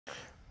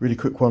Really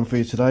quick one for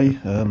you today.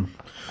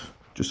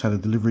 Just had a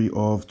delivery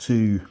of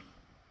 2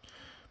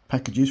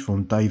 packages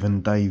from Dave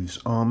and Dave's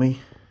Army.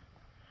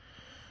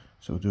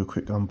 So we'll do a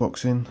quick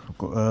unboxing. I've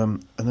got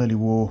an early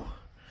war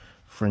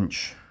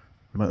French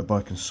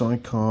motorbike and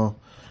sidecar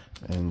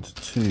and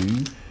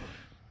 2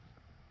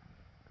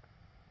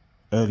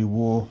 early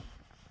war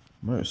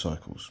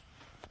motorcycles.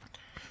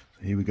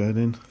 So here we go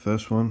then.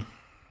 First one,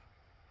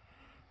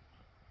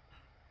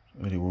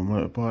 early war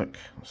motorbike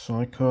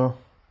sidecar.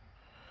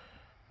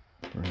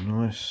 Very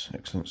nice,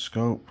 excellent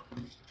sculpt.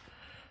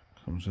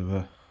 Comes with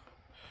a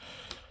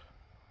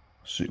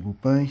suitable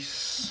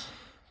base,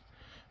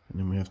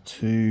 and then we have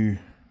 2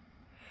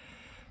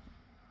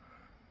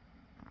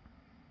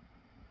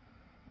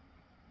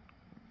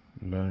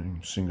 lone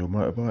single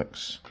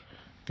motorbikes.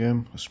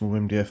 Again, a small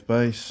MDF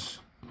base.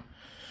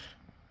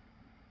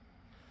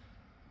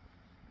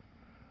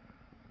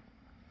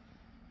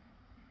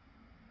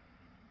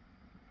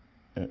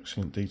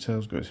 Excellent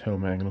details. Got his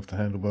helmet hanging off the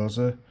handlebars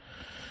there.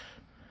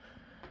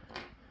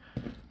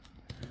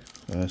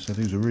 So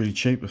these are really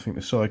cheap. I think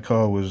the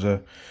sidecar was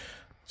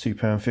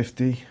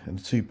 £2.50 and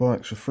the 2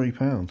 bikes were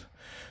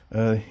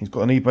 £3. He's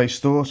got an eBay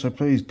store, so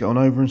please get on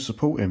over and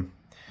support him.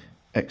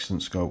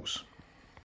 Excellent sculpts.